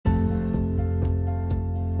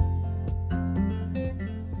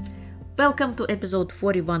Welcome to episode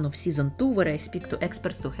 41 of season 2, where I speak to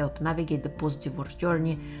experts to help navigate the post-divorce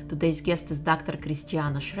journey. Today's guest is Dr.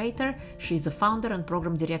 Christiane Schroeter. She is a founder and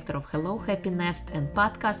program director of Hello Happy Nest and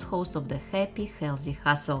podcast host of the Happy Healthy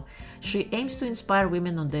Hustle. She aims to inspire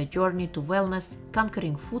women on their journey to wellness,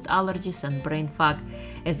 conquering food allergies and brain fog.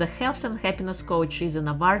 As a health and happiness coach, she is an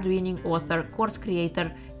award-winning author, course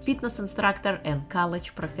creator, fitness instructor, and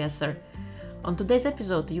college professor. On today's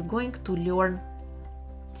episode, you're going to learn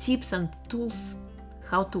tips and tools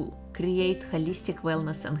how to create holistic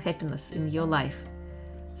wellness and happiness in your life.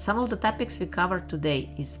 Some of the topics we cover today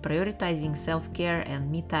is prioritizing self-care and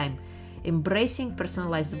me time, embracing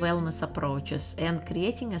personalized wellness approaches, and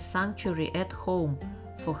creating a sanctuary at home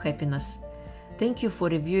for happiness. Thank you for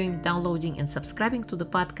reviewing, downloading, and subscribing to the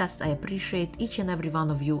podcast. I appreciate each and every one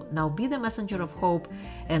of you. Now be the messenger of hope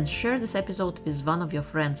and share this episode with one of your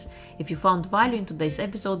friends. If you found value in today's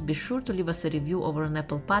episode, be sure to leave us a review over on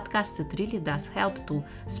Apple Podcasts. It really does help to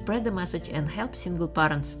spread the message and help single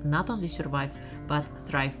parents not only survive, but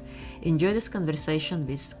thrive. Enjoy this conversation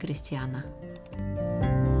with Christiane.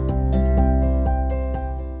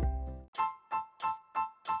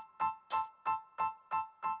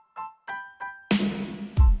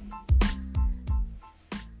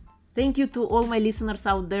 Thank you to all my listeners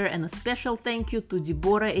out there, and a special thank you to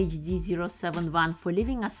Deborah HD071 for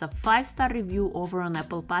leaving us a 5-star review over on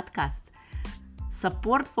Apple Podcasts.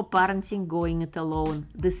 Support for parenting going it alone.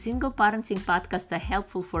 The single parenting podcasts are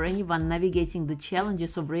helpful for anyone navigating the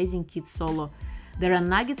challenges of raising kids solo. There are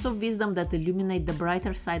nuggets of wisdom that illuminate the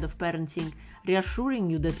brighter side of parenting, reassuring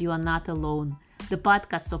you that you are not alone. The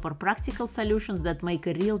podcasts offer practical solutions that make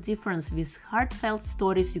a real difference with heartfelt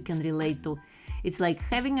stories you can relate to. It's like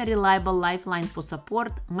having a reliable lifeline for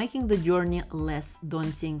support, making the journey less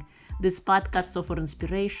daunting. These podcasts offer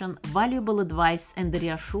inspiration, valuable advice, and the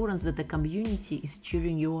reassurance that the community is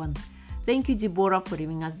cheering you on. Thank you, Deborah, for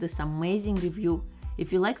giving us this amazing review.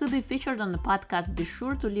 If you'd like to be featured on the podcast, be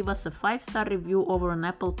sure to leave us a 5-star review over on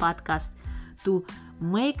Apple Podcasts to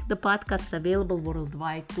make the podcast available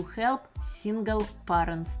worldwide, to help single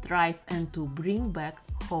parents thrive, and to bring back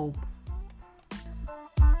hope.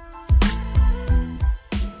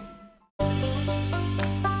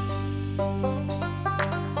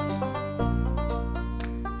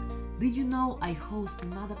 Did you know I host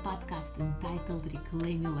another podcast entitled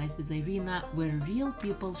Reclaim Your Life with Irina, where real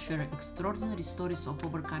people share extraordinary stories of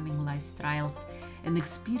overcoming life's trials and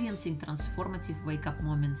experiencing transformative wake-up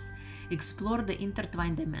moments. Explore the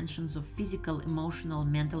intertwined dimensions of physical, emotional,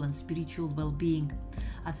 mental, and spiritual well-being.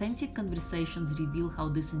 Authentic conversations reveal how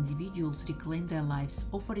these individuals reclaim their lives,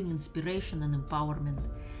 offering inspiration and empowerment.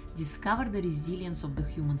 Discover the resilience of the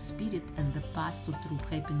human spirit and the path to true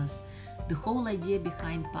happiness. The whole idea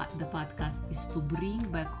behind the podcast is to bring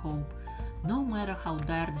back hope. No matter how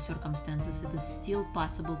dire the circumstances, it is still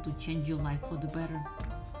possible to change your life for the better.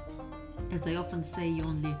 As I often say, you're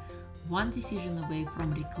only one decision away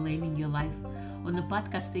from reclaiming your life. On the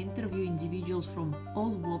podcast, I interview individuals from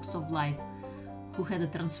all walks of life who had a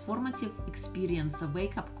transformative experience, a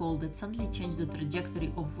wake-up call that suddenly changed the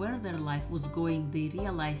trajectory of where their life was going. They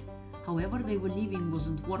realized however they were living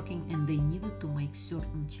wasn't working and they needed to make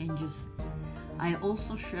certain changes. I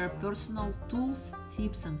also share personal tools,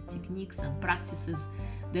 tips, and techniques and practices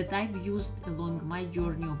that I've used along my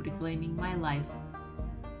journey of reclaiming my life.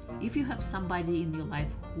 If you have somebody in your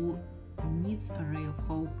life who needs a ray of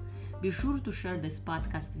hope, be sure to share this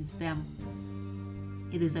podcast with them.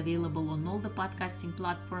 It is available on all the podcasting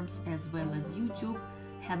platforms as well as YouTube,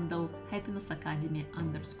 handle Happiness Academy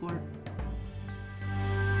 _.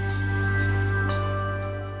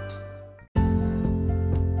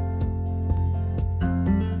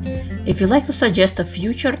 If you'd like to suggest a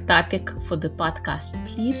future topic for the podcast,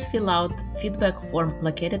 please fill out feedback form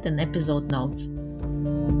located in episode notes.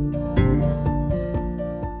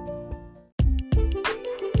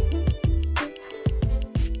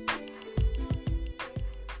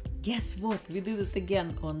 Guess what? We did it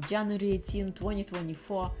again. On January 18,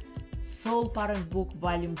 2024, Soul Parent Book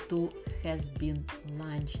Volume 2 has been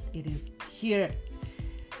launched. It is here.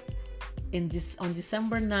 On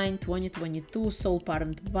December 9, 2022, Soul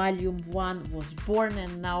Parent Volume 1 was born,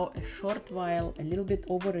 and now a little bit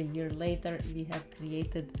over a year later, we have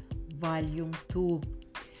created Volume 2.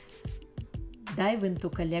 Dive into a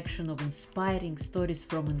collection of inspiring stories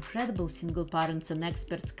from incredible single parents and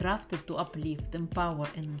experts crafted to uplift, empower,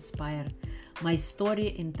 and inspire. My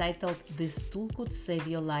story, entitled "This Tool Could Save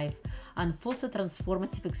Your Life," unfolds a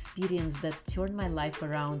transformative experience that turned my life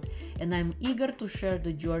around, and I'm eager to share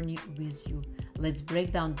the journey with you. Let's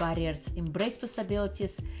break down barriers, embrace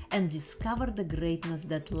possibilities, and discover the greatness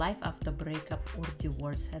that life after breakup or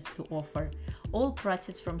divorce has to offer. All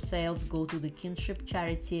proceeds from sales go to the Kinship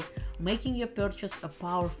charity, making your purchase a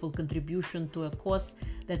powerful contribution to a cause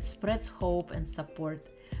that spreads hope and support.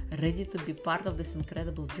 Ready to be part of this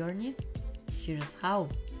incredible journey? Here's how.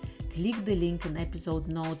 Click the link in episode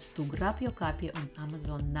notes to grab your copy on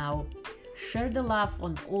Amazon now. Share the love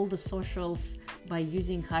on all the socials by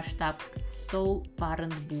using hashtag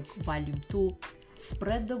SoulParentBook Volume 2.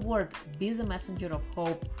 Spread the word, be the messenger of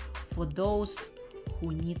hope for those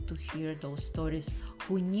who need to hear those stories,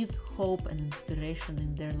 who need hope and inspiration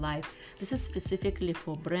in their life. This is specifically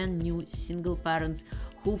for brand new single parents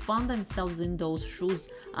who found themselves in those shoes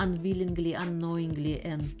unwillingly, unknowingly,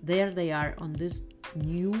 and there they are on this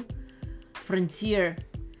new frontier,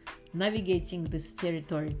 navigating this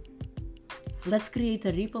territory. Let's create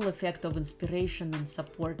a ripple effect of inspiration and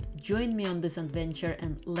support. Join me on this adventure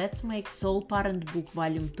and let's make Soul Parent Book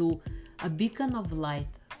Volume 2 a beacon of light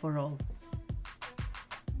for all.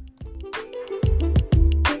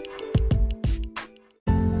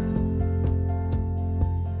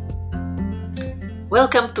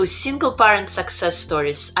 Welcome to Single Parent Success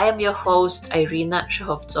Stories. I am your host, Irina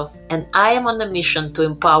Shhovtsov, and I am on a mission to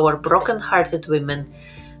empower broken-hearted women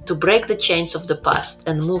to break the chains of the past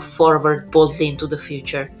and move forward boldly into the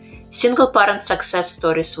future. Single Parent Success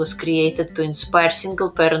Stories was created to inspire single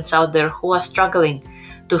parents out there who are struggling,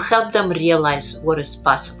 to help them realize what is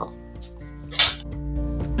possible.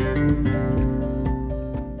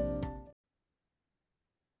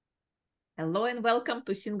 Hello and welcome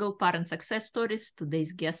to Single Parent Success Stories.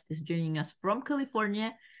 Today's guest is joining us from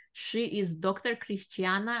California. She is Dr.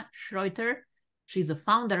 Christiane Schroeter. She's a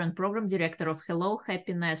founder and program director of Hello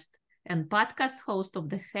Happy Nest and podcast host of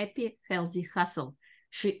the Happy Healthy Hustle.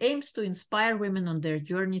 She aims to inspire women on their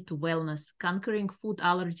journey to wellness, conquering food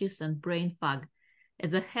allergies and brain fog.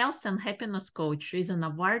 As a health and happiness coach, she is an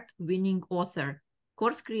award-winning author,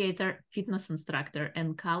 course creator, fitness instructor,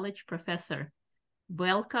 and college professor.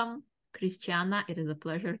 Welcome, Christiane. It is a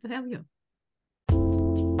pleasure to have you.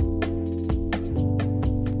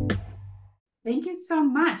 Thank you so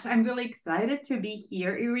much. I'm really excited to be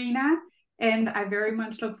here, Irina, and I very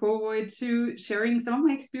much look forward to sharing some of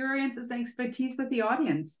my experiences and expertise with the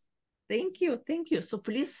audience. Thank you. Thank you. So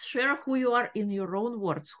please share who you are in your own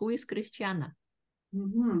words. Who is Christiane?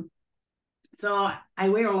 So I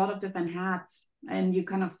wear a lot of different hats, and you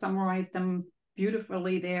kind of summarize them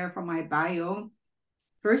beautifully there from my bio.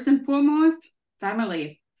 First and foremost,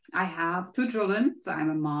 family. I have 2 children, so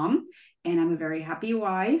I'm a mom, and I'm a very happy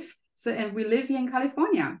wife. So, and we live here in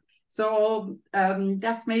California. So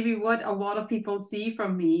that's maybe what a lot of people see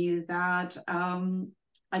from me, that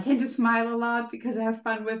I tend to smile a lot because I have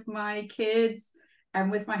fun with my kids and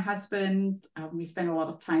with my husband. We spend a lot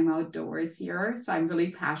of time outdoors here. So I'm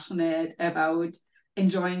really passionate about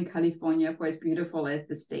enjoying California for as beautiful as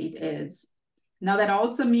the state is. Now that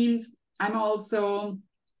also means I'm also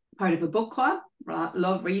part of a book club.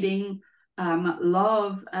 Love reading.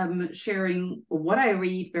 Love sharing what I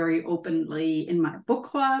read very openly in my book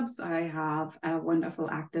clubs. I have a wonderful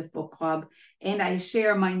active book club, and I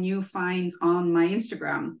share my new finds on my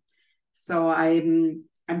Instagram. So I'm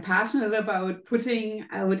passionate about putting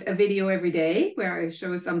out a video every day where I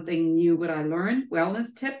show something new, what I learned,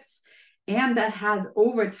 wellness tips, and that has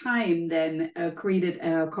over time then created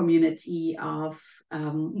a community of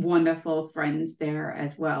wonderful friends there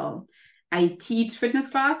as well. I teach fitness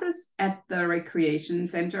classes at the recreation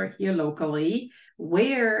center here locally,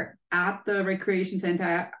 where at the recreation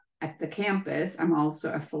center at the campus, I'm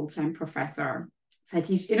also a full-time professor. So I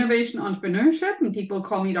teach innovation entrepreneurship, and people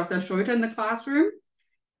call me Dr. Schroeter in the classroom.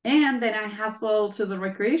 And then I hustle to the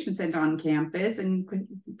recreation center on campus, and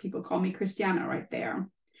people call me Christiane right there.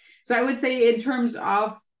 So I would say in terms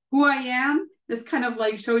of who I am, this kind of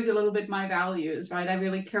like shows you a little bit my values, right? I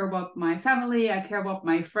really care about my family. I care about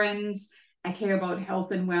my friends. I care about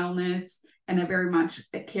health and wellness. And I very much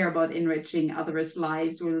care about enriching others'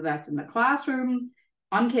 lives, whether that's in the classroom,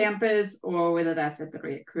 on campus, or whether that's at the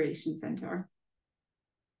recreation center.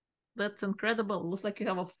 That's incredible. Looks like you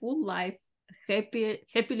have a full life,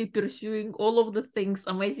 happily pursuing all of the things,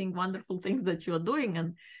 amazing, wonderful things that you're doing.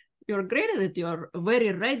 And you're great at it. You're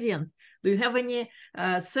very radiant. Do you have any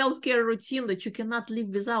self-care routine that you cannot live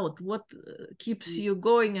without? What keeps you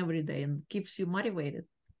going every day and keeps you motivated?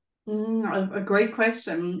 A great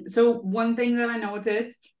question. So one thing that I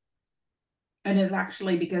noticed, and it's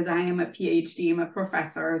actually because I am a PhD, I'm a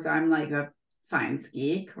professor, so I'm like a science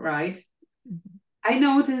geek, right? Mm-hmm. I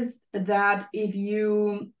noticed that if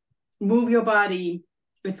you move your body,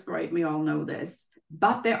 it's great, we all know this,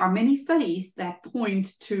 But there are many studies that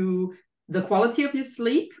point to the quality of your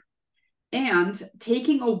sleep and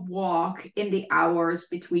taking a walk in the hours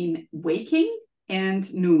between waking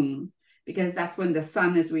and noon, because that's when the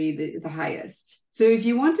sun is really the highest. So if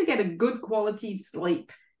you want to get a good quality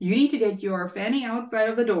sleep, you need to get your fanny outside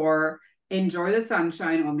of the door, enjoy the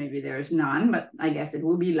sunshine, or maybe there's none, but I guess it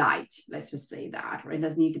will be light. Let's just say that, right? It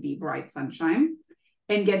doesn't need to be bright sunshine,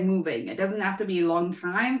 and get moving. It doesn't have to be a long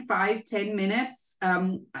time, 5-10 minutes.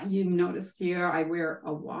 You noticed here, I wear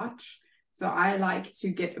a watch. So I like to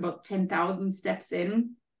get about 10,000 steps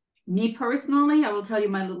in. Me personally, I will tell you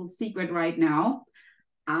my little secret right now.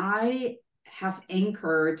 I have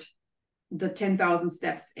anchored the 10,000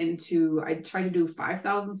 steps into, I try to do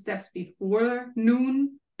 5,000 steps before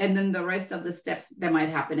noon. And then the rest of the steps that might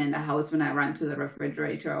happen in the house when I run to the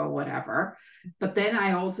refrigerator or whatever. But then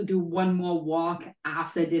I also do one more walk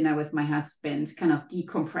after dinner with my husband, kind of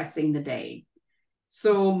decompressing the day.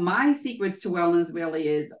 So my secrets to wellness really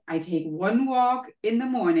is I take one walk in the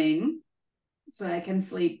morning so I can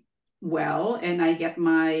sleep well, and I get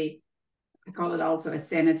I call it also a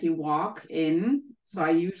sanity walk in. So I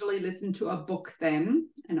usually listen to a book then,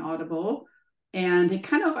 an Audible, and it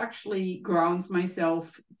kind of actually grounds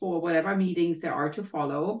myself for whatever meetings there are to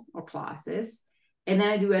follow or classes. And then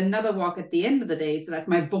I do another walk at the end of the day. So that's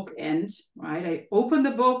my book end, right? I open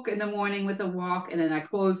the book in the morning with a walk, and then I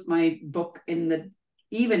close my book in the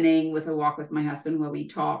evening with a walk with my husband where we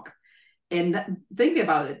talk. And think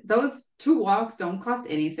about it. Those 2 walks don't cost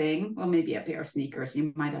anything. Well, maybe a pair of sneakers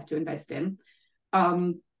you might have to invest in.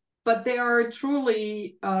 But they are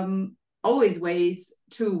truly always ways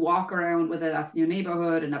to walk around, whether that's in your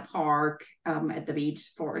neighborhood, in a park, at the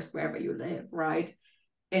beach, forest, wherever you live, right?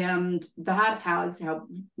 And that has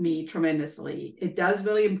helped me tremendously. It does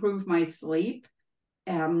really improve my sleep.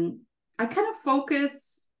 I kind of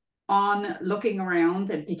focus on looking around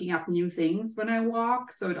and picking up new things when I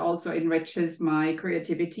walk. So it also enriches my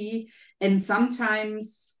creativity. And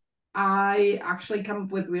sometimes I actually come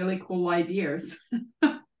up with really cool ideas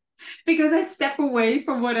because I step away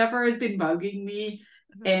from whatever has been bugging me.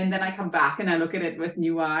 And then I come back and I look at it with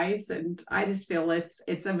new eyes, and I just feel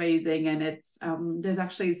it's amazing. And it's there's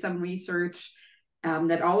actually some research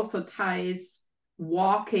that also ties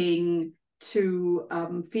walking to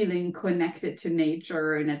feeling connected to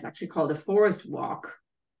nature, and it's actually called a forest walk,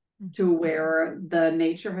 to where the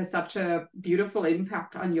nature has such a beautiful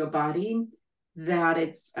impact on your body that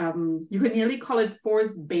it's you can nearly call it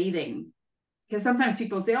forest bathing, because sometimes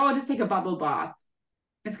people say, oh, just take a bubble bath.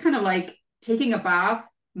 It's kind of like taking a bath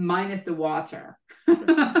minus the water.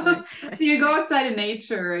 Right. So you go outside in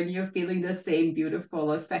nature and you're feeling the same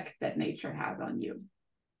beautiful effect that nature has on you.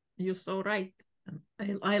 You're so right.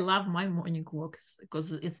 I love my morning walks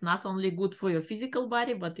because it's not only good for your physical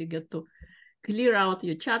body, but you get to clear out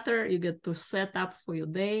your chatter, you get to set up for your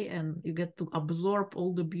day, and you get to absorb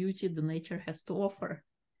all the beauty the nature has to offer,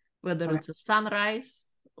 whether it's a sunrise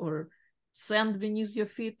or sand beneath your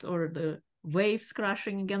feet or the waves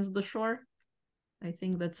crashing against the shore. I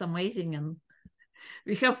think that's amazing. And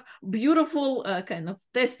we have beautiful kind of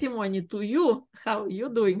testimony to you, how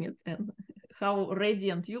you're doing it and how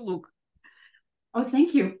radiant you look. Oh,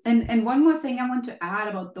 thank you. And one more thing I want to add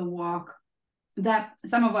about the walk that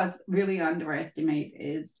some of us really underestimate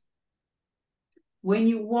is when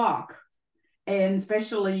you walk, and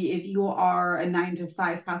especially if you are a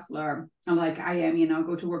 9-to-5 hustler, like I am,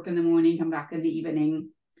 go to work in the morning, come back in the evening,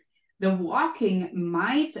 the walking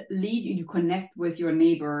might lead you to connect with your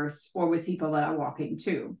neighbors or with people that are walking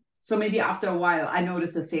too. So maybe after a while, I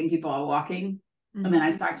notice the same people are walking. Mm-hmm. And then I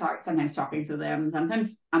start sometimes talking to them.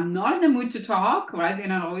 Sometimes I'm not in the mood to talk, right? They're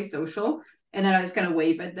not always social. And then I just kind of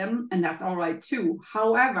wave at them, and that's all right too.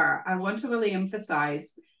 However, I want to really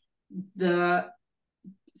emphasize the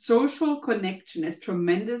social connection is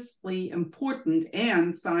tremendously important,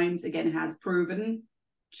 and science, again, has proven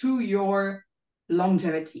to your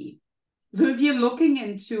longevity. So if you're looking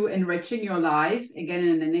into enriching your life, again,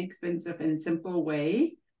 in an inexpensive and simple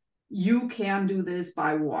way, you can do this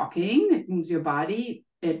by walking. It moves your body.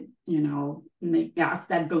 It, adds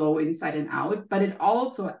that glow inside and out, but it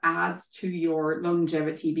also adds to your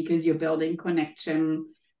longevity because you're building connection.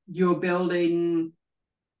 You're building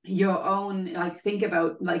your own, think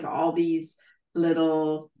about all these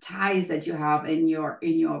little ties that you have in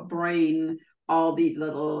your brain, all these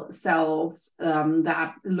little cells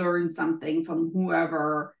that learn something from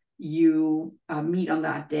whoever you meet on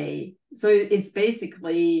that day. So it's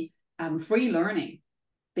basically free learning,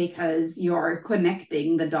 because you're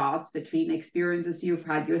connecting the dots between experiences you've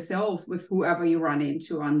had yourself with whoever you run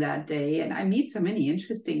into on that day. And I meet so many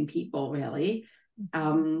interesting people, really.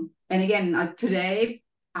 And again, today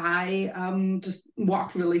I just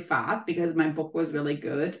walked really fast because my book was really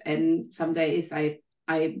good. And some days I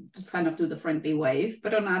just kind of do the friendly wave.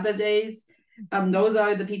 But on other days, those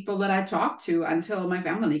are the people that I talk to until my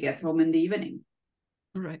family gets home in the evening.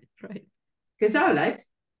 Right, right. Because our lives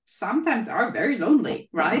sometimes are very lonely,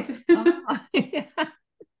 right? Yeah.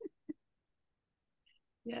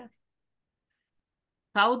 Yeah.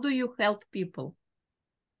 How do you help people?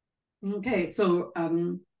 Okay, so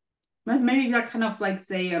maybe that kind of like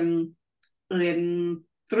say in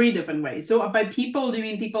 3 different ways. So by people, do you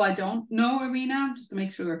mean people I don't know, Irina? Just to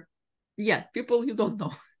make sure. Yeah, people you don't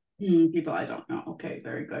know. People I don't know. Okay,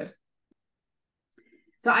 very good.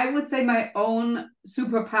 So I would say my own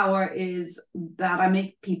superpower is that I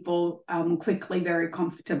make people quickly very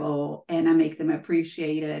comfortable and I make them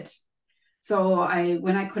appreciate it. So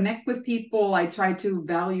when I connect with people, I try to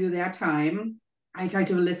value their time. I try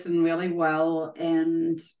to listen really well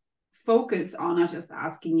and focus on not just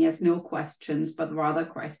asking yes, no questions, but rather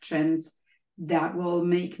questions that will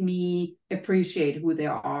make me appreciate who they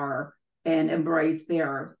are and embrace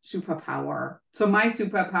their superpower. So my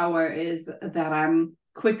superpower is that I'm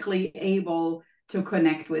quickly able to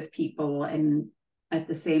connect with people and at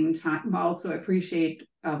the same time also appreciate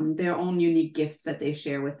their own unique gifts that they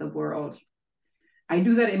share with the world. I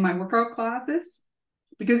do that in my workout classes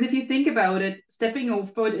because if you think about it, stepping a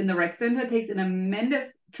foot in the rec center takes an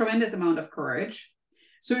tremendous amount of courage.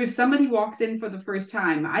 So if somebody walks in for the first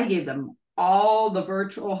time, I give them all the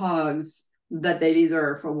virtual hugs that they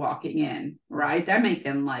deserve for walking in, right? That make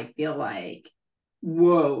them feel like,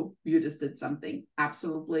 whoa, you just did something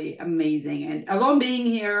absolutely amazing. And alone being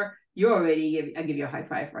here, I give you a high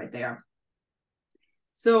five right there.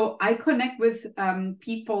 So I connect with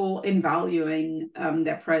people in valuing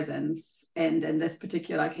their presence. And in this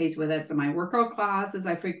particular case, whether it's in my workout classes,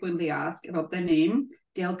 I frequently ask about their name.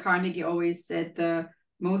 Dale Carnegie always said the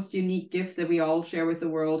most unique gift that we all share with the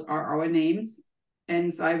world are our names.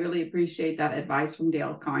 And so I really appreciate that advice from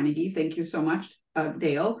Dale Carnegie. Thank you so much,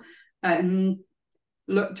 Dale.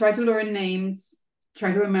 Try to learn names,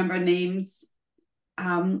 try to remember names.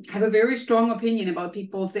 Have a very strong opinion about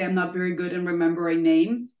people say I'm not very good in remembering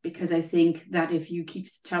names, because I think that if you keep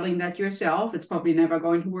telling that yourself, it's probably never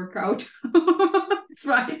going to work out. That's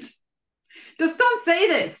right. Just don't say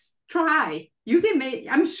this. Try.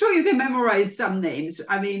 I'm sure you can memorize some names.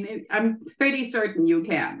 I mean, I'm pretty certain you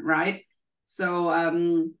can, right? So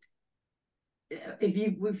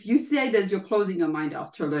if you say this, you're closing your mind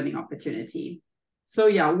off to a learning opportunity. So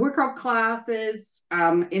yeah, workout classes,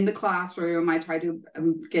 in the classroom, I try to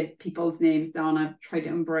get people's names down. I try to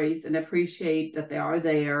embrace and appreciate that they are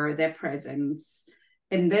there, their presence.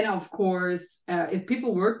 And then, of course, if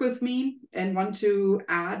people work with me and want to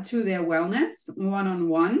add to their wellness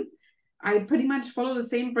one-on-one, I pretty much follow the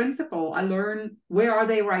same principle. I learn where are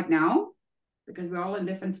they right now, because we're all in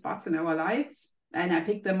different spots in our lives. And I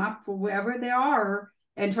pick them up for wherever they are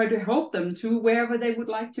and try to help them to wherever they would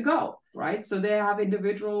like to go, right? So they have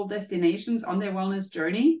individual destinations on their wellness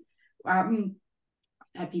journey.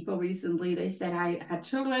 Had people recently, they said, I had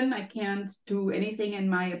children, I can't do anything in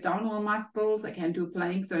my abdominal muscles, I can't do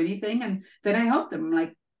planks or anything. And then I help them,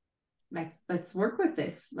 like, let's work with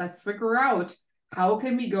this. Let's figure out how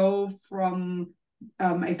can we go from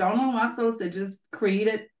abdominal muscles that just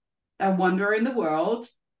created a wonder in the world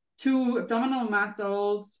to abdominal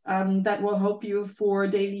muscles that will help you for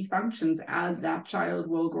daily functions as that child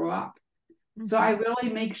will grow up. Mm-hmm. So I really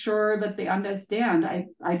make sure that they understand.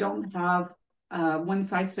 I don't have a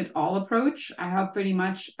one-size-fit-all approach. I have pretty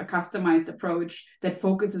much a customized approach that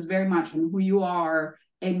focuses very much on who you are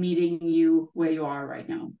and meeting you where you are right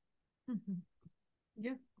now. Mm-hmm.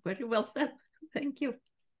 Yeah, very well said. Thank you.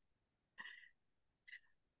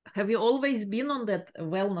 Have you always been on that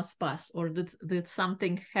wellness path, or did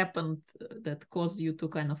something happen that caused you to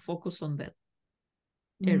kind of focus on that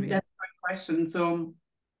area? That's a great question. So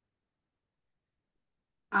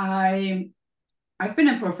I've been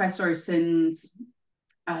a professor since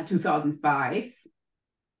 2005,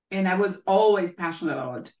 and I was always passionate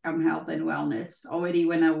about health and wellness. Already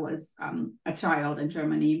when I was a child in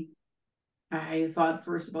Germany, I thought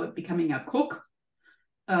first about becoming a cook.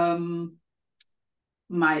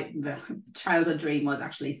 My childhood dream was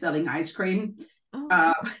actually selling ice cream.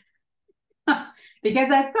 Oh.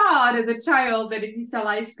 Because I thought as a child that if you sell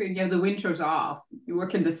ice cream, you have the winters off. You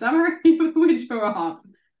work in the summer, you have the winter off,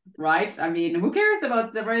 right? I mean, who cares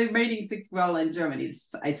about the remaining 6? Well, in Germany,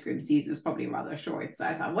 this ice cream season is probably rather short. So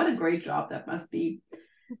I thought, what a great job that must be.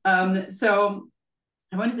 So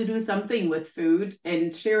I wanted to do something with food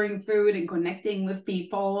and sharing food and connecting with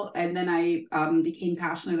people. And then I became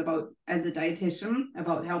passionate about, as a dietitian,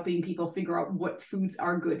 about helping people figure out what foods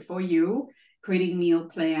are good for you, creating meal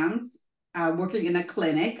plans, working in a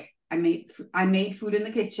clinic. I made food in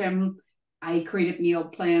the kitchen. I created meal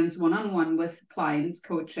plans one-on-one with clients,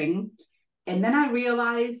 coaching. And then I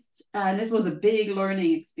realized, and this was a big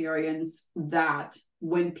learning experience, that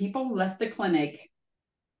when people left the clinic,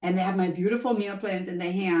 and they have my beautiful meal plans in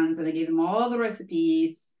their hands, and I gave them all the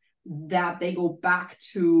recipes, that they go back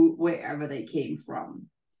to wherever they came from.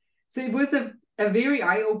 So it was a very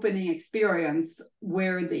eye-opening experience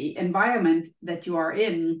where the environment that you are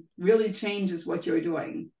in really changes what you're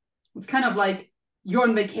doing. It's kind of like you're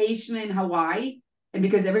on vacation in Hawaii, and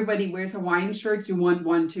because everybody wears Hawaiian shirts, you want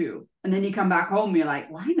one too. And then you come back home, you're like,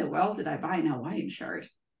 why in the world did I buy an Hawaiian shirt?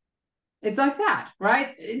 It's like that,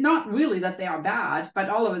 right? Not really that they are bad, but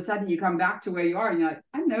all of a sudden you come back to where you are and you're like,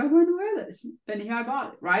 I'm never going to wear this. Then here I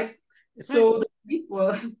bought it, right? So the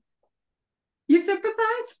people, you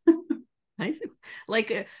sympathize? I think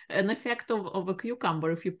like an effect of a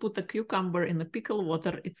cucumber. If you put a cucumber in a pickle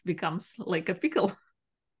water, it becomes like a pickle.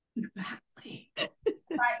 Exactly.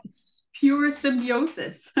 It's pure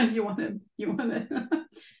symbiosis. You want to,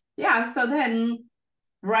 yeah. So then,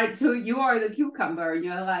 right, so you are the cucumber, and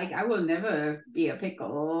you're like, I will never be a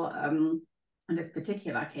pickle. In this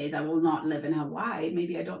particular case, I will not live in Hawaii.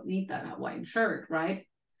 Maybe I don't need that Hawaiian shirt, right?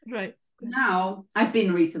 Right. Now, I've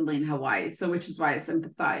been recently in Hawaii, so which is why I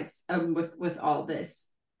sympathize with all this.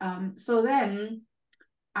 So then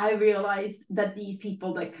I realized that these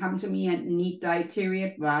people that come to me and need dietary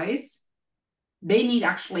advice, they need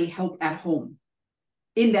actually help at home,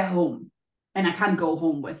 in their home. And I can't go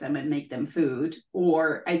home with them and make them food,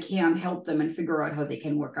 or I can't help them and figure out how they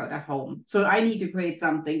can work out at home. So I need to create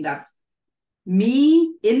something that's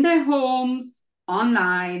me in their homes,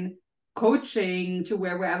 online, coaching to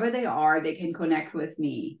wherever they are, they can connect with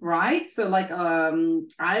me, right? So like I'm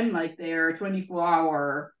like their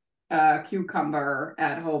 24-hour cucumber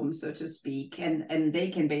at home, so to speak, and they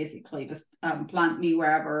can basically just plant me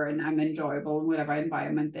wherever, and I'm enjoyable in whatever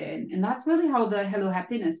environment they're in. And that's really how the Hello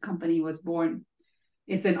Happiness company was born.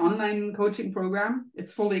 It's an online coaching program.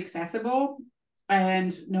 It's fully accessible,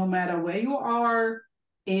 and no matter where you are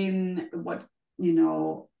in what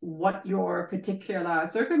your particular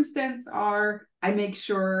circumstance are, I make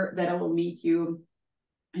sure that I will meet you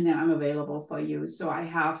and that I'm available for you. So I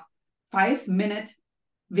have 5-minute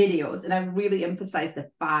videos, and I really emphasize the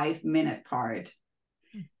 5-minute part,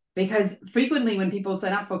 because frequently when people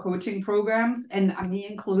sign up for coaching programs, and me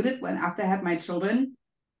included, when after I had my children,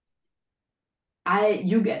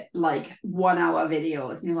 you get like 1-hour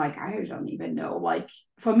videos, and you're like, I don't even know. Like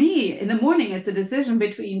for me in the morning, it's a decision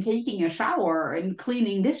between taking a shower and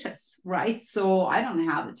cleaning dishes, right? So I don't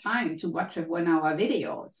have the time to watch a 1-hour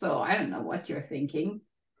video. So I don't know what you're thinking.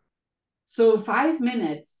 So 5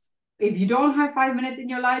 minutes, if you don't have 5 minutes in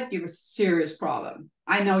your life, you have a serious problem.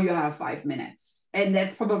 I know you have 5 minutes, and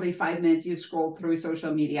that's probably 5 minutes you scroll through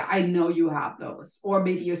social media. I know you have those, or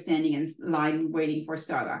maybe you're standing in line waiting for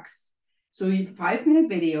Starbucks. So you have 5-minute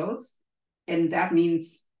videos, and that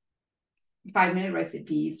means 5-minute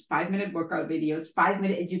recipes, 5-minute workout videos,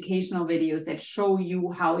 5-minute educational videos that show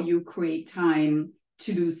you how you create time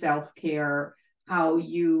to do self-care, how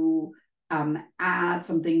you add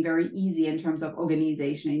something very easy in terms of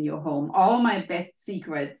organization in your home. All my best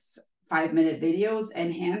secrets, 5-minute videos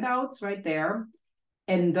and handouts right there.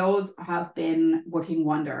 And those have been working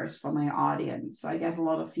wonders for my audience. I get a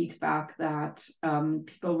lot of feedback that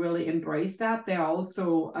people really embrace that. They're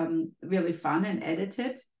also really fun and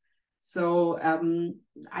edited. So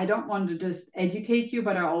I don't want to just educate you,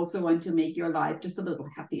 but I also want to make your life just a little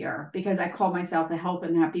happier, because I call myself a health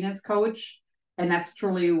and happiness coach. And that's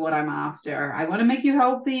truly what I'm after. I want to make you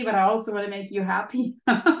healthy, but I also want to make you happy.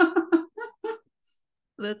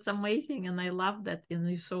 That's amazing, and I love that. And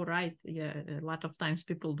you're so right. Yeah, a lot of times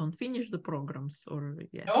people don't finish the programs, or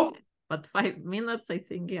yeah. Nope. But 5 minutes, I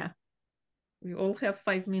think, yeah, we all have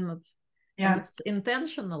 5 minutes. Yeah, and it's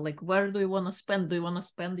intentional. Like, where do you want to spend? Do you want to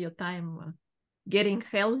spend your time getting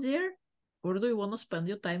healthier, or do you want to spend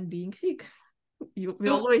your time being sick? We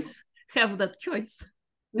always have that choice.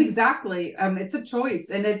 Exactly. It's a choice,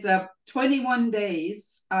 and it's 21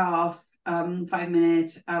 days of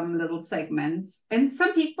 5-minute little segments. And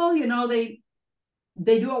some people,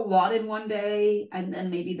 they do a lot in one day, and then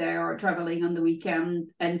maybe they are traveling on the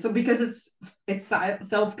weekend. And so because it's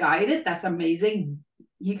self-guided, that's amazing.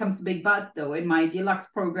 Here comes the big but, though. In my deluxe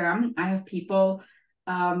program, I have people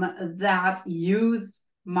that use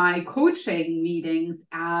my coaching meetings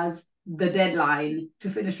as the deadline to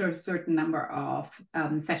finish a certain number of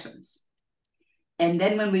sessions. And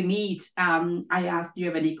then when we meet, I ask, do you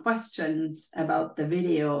have any questions about the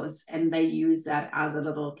videos? And they use that as a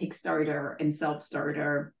little Kickstarter and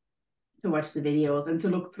self-starter to watch the videos and to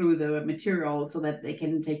look through the material so that they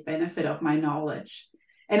can take benefit of my knowledge.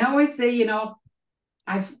 And I always say, you know,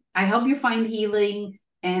 I help you find healing,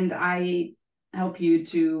 and I help you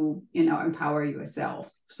to, you know, empower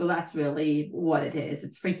yourself. So that's really what it is.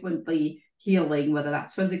 It's frequently healing, whether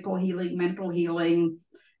that's physical healing, mental healing,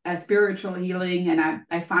 spiritual healing. And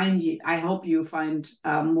I help you find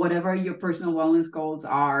whatever your personal wellness goals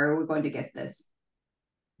are. We're going to get this.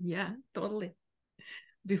 Yeah, totally.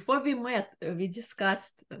 Before we met, we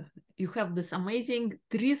discussed you have this amazing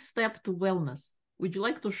 3-step to wellness. Would you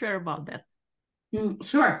like to share about that?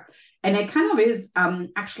 Sure. And it kind of is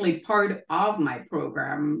actually part of my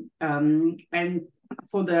program. And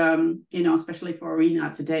for the, you know, especially for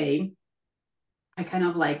Arena today, I kind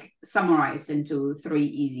of like summarize into 3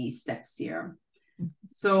 easy steps here.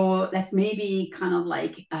 So let's maybe kind of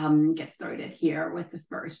like get started here with the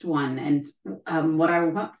first one. And what I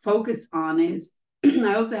want to focus on is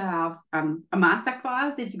I also have a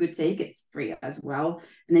masterclass that you could take. It's free as well.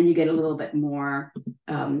 And then you get a little bit more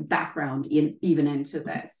background even into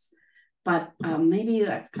this. But maybe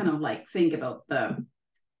let's kind of like think about the,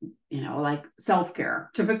 you know, like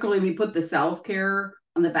self-care. Typically, we put the self-care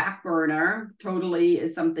on the back burner. Totally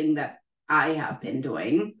is something that I have been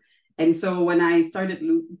doing. And so when I started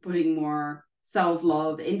putting more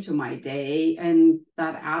self-love into my day, and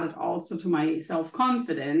that added also to my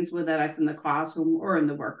self-confidence, whether that's in the classroom or in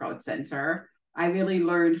the workout center, I really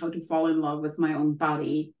learned how to fall in love with my own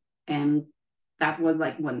body. And that was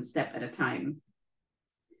like 1 step at a time.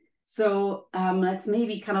 So let's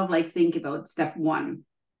maybe kind of like think about step 1.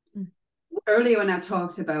 Earlier when I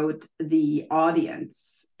talked about the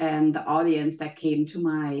audience and the audience that came to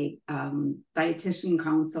my dietitian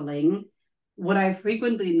counseling, what I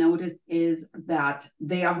frequently noticed is that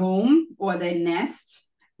their home or their nest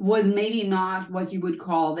was maybe not what you would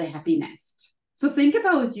call the happy nest. So think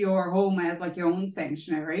about your home as like your own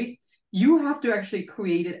sanctuary. You have to actually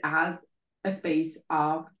create it as a space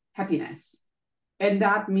of happiness. And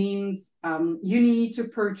that means you need to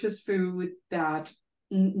purchase food that,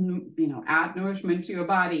 you know, add nourishment to your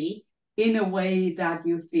body in a way that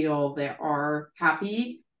you feel they are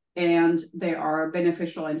happy and they are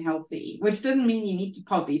beneficial and healthy, which doesn't mean you need to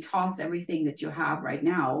probably toss everything that you have right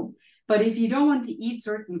now. But if you don't want to eat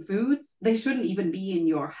certain foods, they shouldn't even be in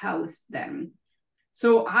your house then.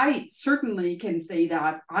 So I certainly can say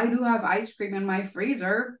that I do have ice cream in my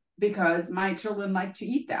freezer because my children like to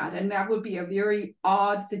eat that. And that would be a very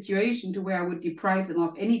odd situation to where I would deprive them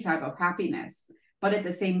of any type of happiness. But at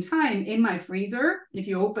the same time, in my freezer, if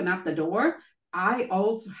you open up the door, I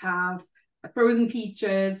also have frozen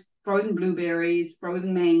peaches, frozen blueberries,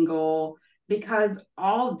 frozen mango, because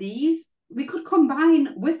all these we could combine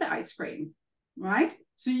with the ice cream, right?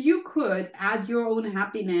 So you could add your own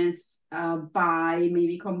happiness by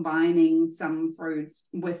maybe combining some fruits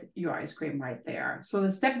with your ice cream right there. So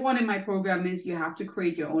the step 1 in my program is you have to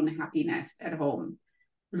create your own happiness at home.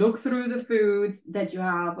 Look through the foods that you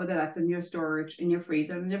have, whether that's in your storage, in your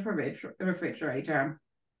freezer, in your refrigerator.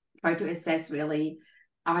 Try to assess really,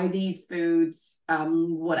 are these foods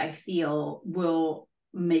what I feel will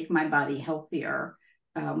make my body healthier?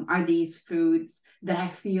 Are these foods that I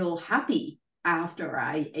feel happy after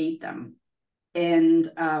I ate them? And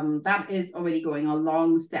that is already going a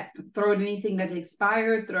long step. Throw out anything that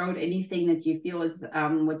expired, throw out anything that you feel is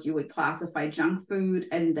what you would classify junk food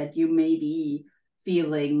and that you may be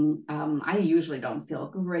feeling, I usually don't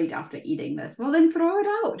feel great after eating this. Well, then throw it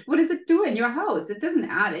out. What does it do in your house? It doesn't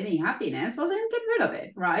add any happiness. Well, then get rid of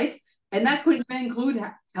it, right? And that could even include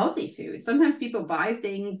healthy food. Sometimes people buy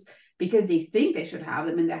things because they think they should have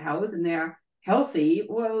them in their house and they're healthy.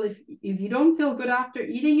 Well, if you don't feel good after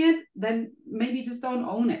eating it, then maybe just don't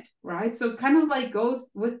own it, right? So kind of like go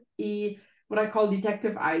with what I call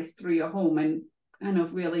detective eyes through your home and kind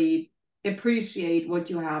of really appreciate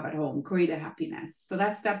what you have at home, create a happiness. So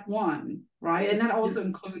that's step 1, right? And that also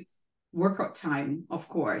includes workout time, of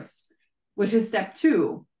course, which is step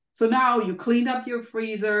 2. So now you cleaned up your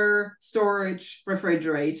freezer, storage,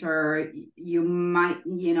 refrigerator. You might,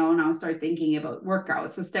 you know, now start thinking about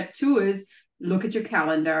workout. So step 2 is look at your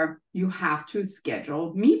calendar. You have to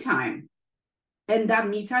schedule me time. And that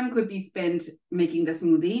me time could be spent making the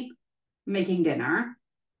smoothie, making dinner,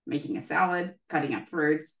 making a salad, cutting up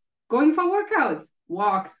fruits, going for workouts,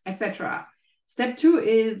 walks, etc. Step 2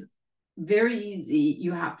 is very easy.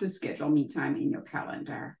 You have to schedule me time in your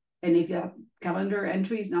calendar. And if your calendar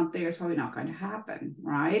entry is not there, it's probably not going to happen,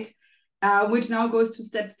 right? which now goes to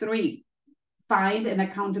step 3. Find an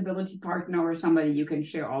accountability partner or somebody you can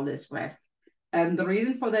share all this with. The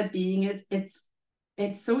reason for that being is it's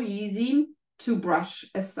so easy to brush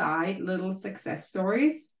aside little success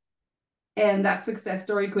stories. And that success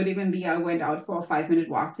story could even be, I went out for a 5-minute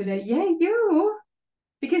walk today. Yay, you!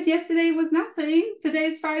 Because yesterday was nothing. Today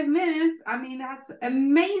is 5 minutes. I mean, that's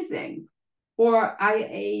amazing. Or I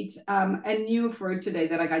ate a new fruit today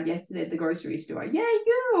that I got yesterday at the grocery store. Yay,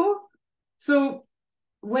 you! So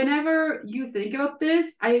whenever you think about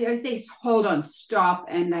this, I say, hold on, stop,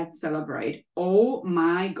 and let's celebrate. Oh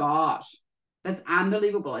my gosh, that's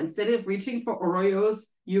unbelievable. Instead of reaching for Oreos,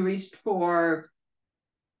 you reached for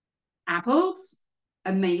apples.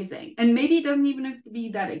 Amazing. And maybe it doesn't even have to be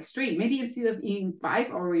that extreme. Maybe instead of eating 5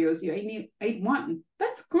 Oreos, you ate 1.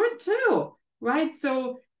 That's good too, right?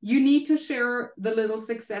 So you need to share the little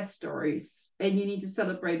success stories and you need to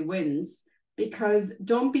celebrate wins. Because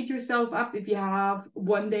don't beat yourself up if you have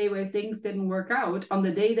one day where things didn't work out. On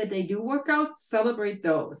the day that they do work out, celebrate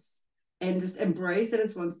those and just embrace that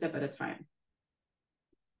it's one step at a time.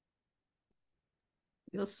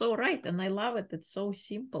 You're so right. And I love it. It's so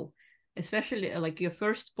simple, especially like your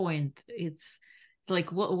first point. It's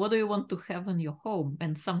like, what do you want to have in your home?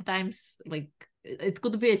 And sometimes like it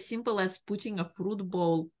could be as simple as putting a fruit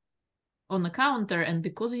bowl on a counter. And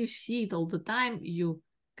because you see it all the time, you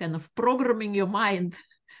kind of programming your mind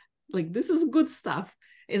like this is good stuff,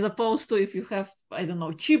 as opposed to if you have, I don't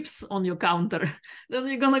know, chips on your counter, then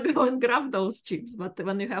you're gonna go and grab those chips. But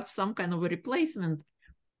when you have some kind of a replacement,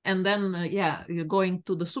 and then you're going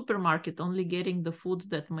to the supermarket only getting the foods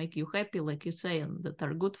that make you happy, like you say, and that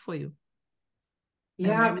are good for you.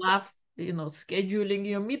 Yeah, and I love scheduling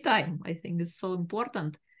your me time. I think is so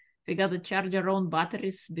important. We got to charge our own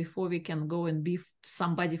batteries before we can go and be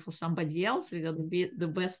somebody for somebody else. We got to be the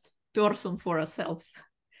best person for ourselves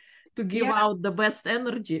to give out the best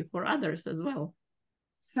energy for others as well.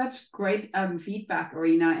 Such great feedback,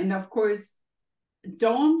 Irina. And of course,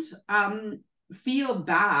 don't feel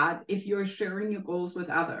bad if you're sharing your goals with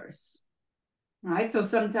others, right? So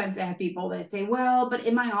sometimes I have people that say, well, but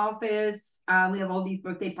in my office, we have all these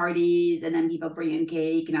birthday parties and then people bring in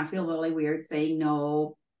cake and I feel really weird saying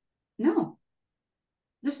no. No,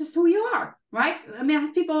 this is who you are, right? I mean, I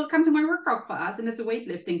have people come to my workout class and it's a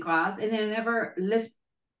weightlifting class and they never lift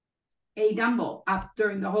a dumbbell up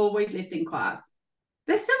during the whole weightlifting class.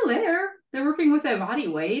 They're still there. They're working with their body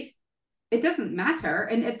weight. It doesn't matter.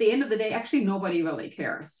 And at the end of the day, actually, nobody really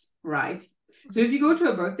cares, right? So if you go to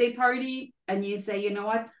a birthday party and you say, you know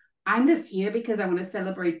what, I'm just here because I want to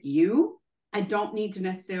celebrate you. I don't need to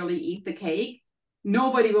necessarily eat the cake.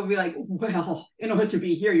 Nobody will be like, well, in order to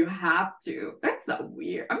be here, you have to. That's not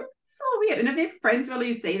weird. I mean, it's so weird. And if their friends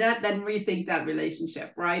really say that, then rethink that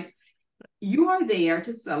relationship, right? You are there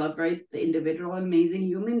to celebrate the individual, amazing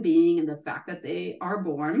human being and the fact that they are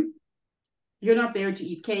born. You're not there to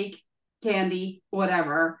eat cake, candy,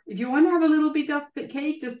 whatever. If you want to have a little bit of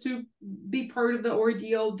cake just to be part of the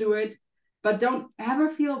ordeal, do it. But don't ever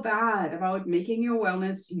feel bad about making your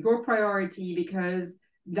wellness your priority because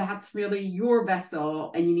that's really your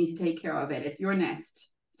vessel and you need to take care of it. It's your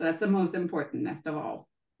nest. So that's the most important nest of all.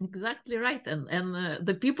 Exactly right. And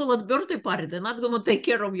the people at birthday party, they're not going to take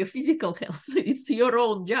care of your physical health. It's your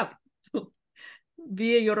own job to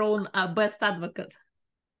be your own best advocate.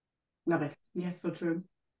 Love it. Yes, so true.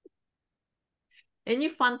 Any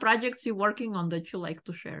fun projects you're working on that you like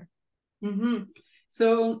to share? Mm-hmm.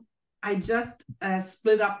 So I just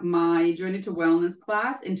split up my Journey to Wellness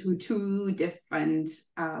class into 2 different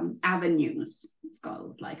avenues. It's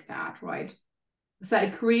called like that, right? So I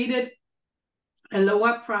created a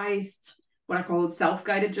lower priced, what I call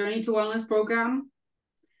self-guided Journey to Wellness program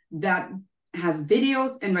that has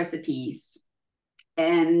videos and recipes.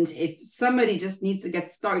 And if somebody just needs to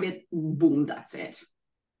get started, boom, that's it.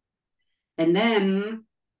 And then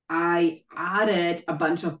I added a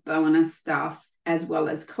bunch of bonus stuff as well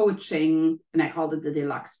as coaching, and I called it the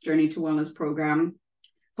Deluxe Journey to Wellness program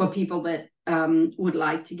for people that would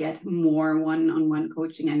like to get more one-on-one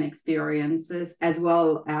coaching and experiences, as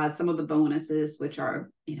well as some of the bonuses, which are,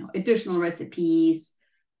 additional recipes,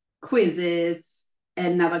 quizzes,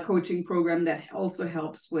 another coaching program that also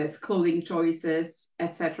helps with clothing choices,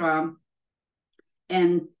 etc.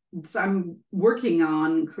 And so I'm working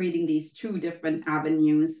on creating these 2 different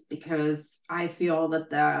avenues because I feel that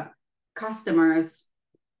the customers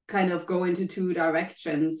kind of go into 2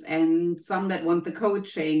 directions, and some that want the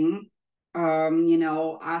coaching,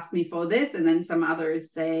 ask me for this, and then some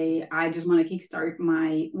others say, I just want to kickstart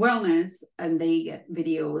my wellness, and they get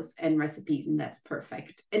videos and recipes, and that's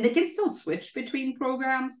perfect. And they can still switch between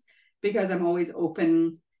programs because I'm always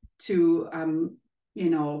open to,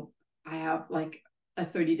 I have like a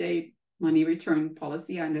 30-day money return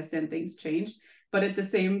policy. I understand things change, but at the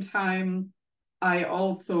same time, I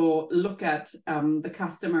also look at the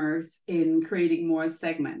customers in creating more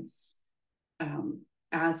segments.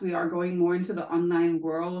 As we are going more into the online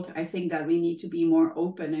world, I think that we need to be more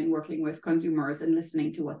open in working with consumers and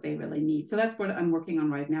listening to what they really need. So that's what I'm working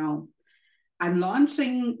on right now. I'm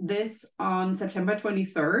launching this on September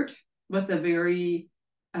 23rd with a very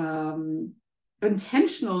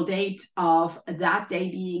intentional date of that day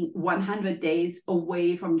being 100 days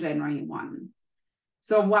away from January 1.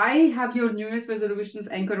 So why have your New Year's resolutions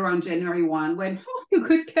anchored around January 1 when you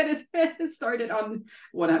could get it started on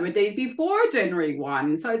 100 days before January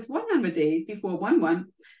 1? So it's 100 days before 1/1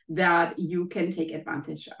 that you can take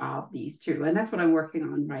advantage of these two. And that's what I'm working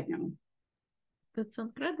on right now. That's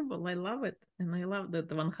incredible. I love it. And I love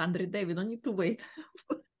that 100 day. We don't need to wait.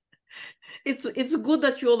 It's good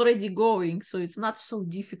that you're already going. So it's not so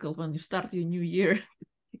difficult when you start your new year.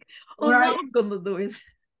 Now I'm going to do it.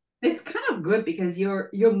 It's kind of good because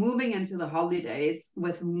you're moving into the holidays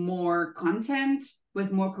with more content,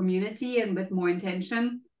 with more community, and with more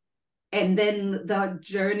intention. And then the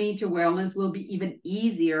journey to wellness will be even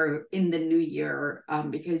easier in the new year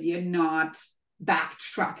because you're not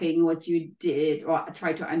backtracking what you did or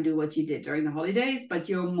try to undo what you did during the holidays, but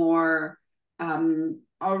you're more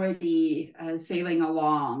already sailing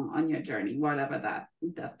along on your journey, whatever that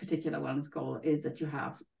particular wellness goal is that you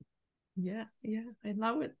have. Yeah, I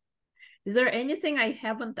love it. Is there anything I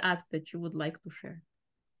haven't asked that you would like to share?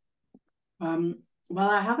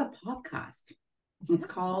 Well, I have a podcast. It's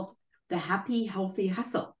called The Happy Healthy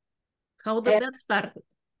Hustle. How did that start?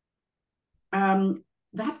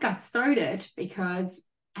 That got started because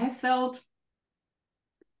I felt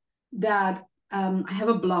that I have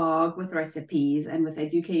a blog with recipes and with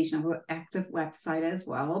education. I have an active website as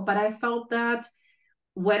well. But I felt that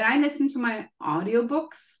when I listen to my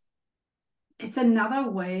audiobooks, it's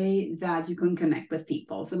another way that you can connect with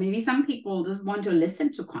people. So maybe some people just want to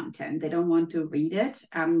listen to content. They don't want to read it.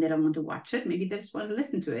 They don't want to watch it. Maybe they just want to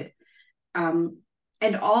listen to it.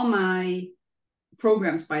 And all my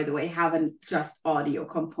programs, by the way, have a just audio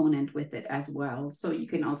component with it as well. So you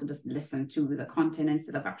can also just listen to the content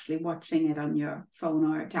instead of actually watching it on your phone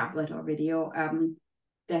or tablet or video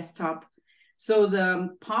desktop. So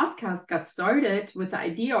the podcast got started with the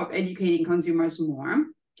idea of educating consumers more.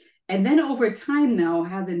 And then over time now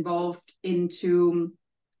has evolved into,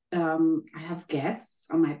 I have guests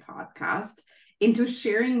on my podcast, into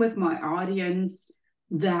sharing with my audience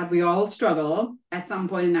that we all struggle at some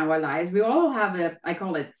point in our lives. We all have I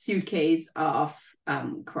call it suitcase of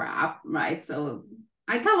crap, right? So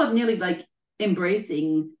I call it nearly like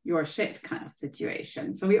embracing your shit kind of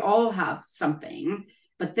situation. So we all have something.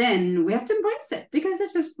 But then we have to embrace it because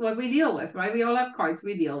it's just what we deal with, right? We all have cards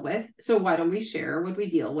we deal with. So why don't we share what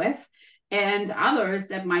we deal with? And others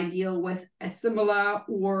that might deal with a similar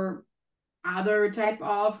or other type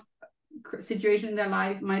of situation in their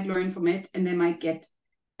life might learn from it and they might get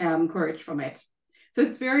courage from it. So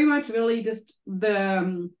it's very much really just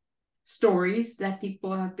the stories that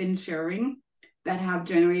people have been sharing that have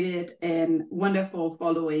generated a wonderful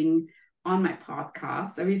following on my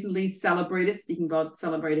podcast. I recently speaking about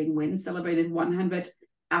celebrating wins, celebrated 100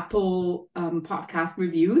 Apple podcast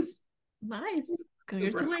reviews. Nice.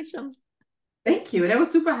 Congratulations. Thank you. And I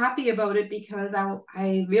was super happy about it because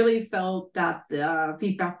I really felt that the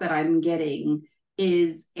feedback that I'm getting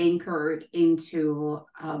is anchored into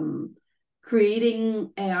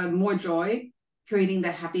creating more joy, creating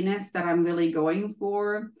the happiness that I'm really going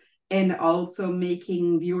for, and also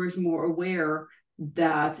making viewers more aware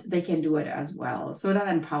that they can do it as well. So that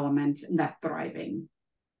empowerment and that thriving.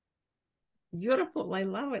 Beautiful. I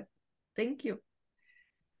love it. Thank you.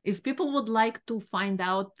 If people would like to find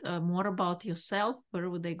out more about yourself, where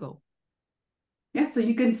would they go? Yeah, so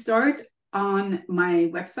you can start on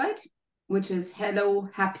my website, which is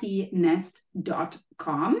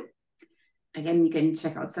hellohappynest.com. Again, you can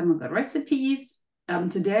check out some of the recipes.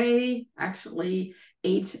 Today, actually,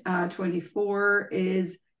 8/24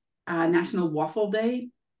 is National Waffle Day.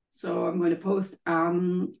 So I'm going to post a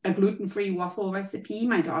gluten-free waffle recipe.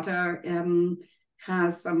 My daughter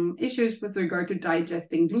has some issues with regard to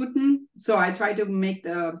digesting gluten. So I try to make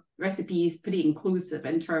the recipes pretty inclusive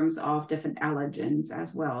in terms of different allergens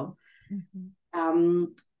as well. Mm-hmm.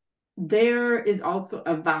 There is also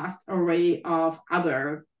a vast array of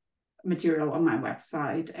other material on my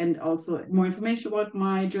website and also more information about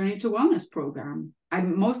my Journey to Wellness program.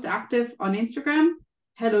 I'm most active on Instagram,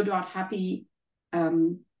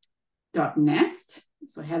 hello.happy.nest.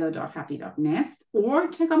 So hello.happy.nest, or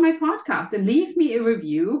check out my podcast and leave me a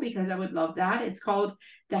review because I would love that. It's called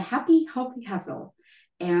The Happy Healthy Hustle.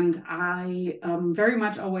 And I very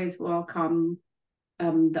much always welcome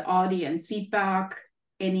the audience feedback,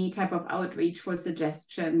 any type of outreach for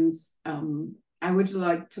suggestions. I would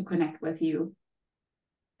like to connect with you.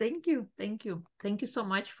 Thank you. Thank you. Thank you so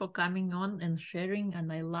much for coming on and sharing.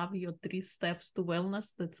 And I love your 3 steps to wellness.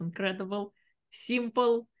 That's incredible.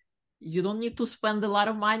 Simple. You don't need to spend a lot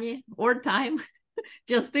of money or time.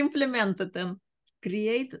 Just implement it and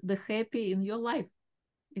create the happy in your life.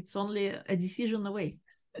 It's only a decision away.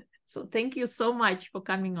 So thank you so much for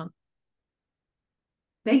coming on.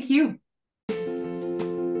 Thank you.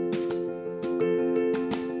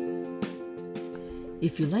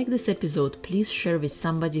 If you like this episode, please share with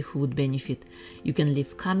somebody who would benefit. You can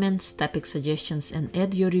leave comments, topic suggestions, and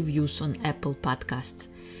add your reviews on Apple Podcasts.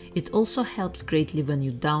 It also helps greatly when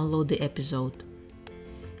you download the episode.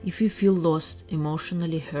 If you feel lost,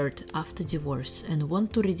 emotionally hurt after divorce, and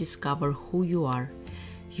want to rediscover who you are,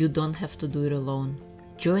 you don't have to do it alone.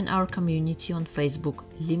 Join our community on Facebook,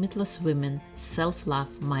 Limitless Women, Self-Love,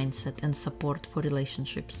 Mindset, and Support for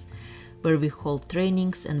Relationships, where we hold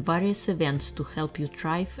trainings and various events to help you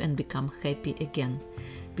thrive and become happy again.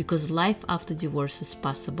 Because life after divorce is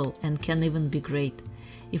possible and can even be great.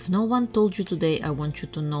 If no one told you today, I want you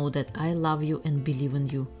to know that I love you and believe in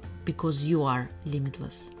you, because you are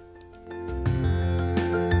limitless.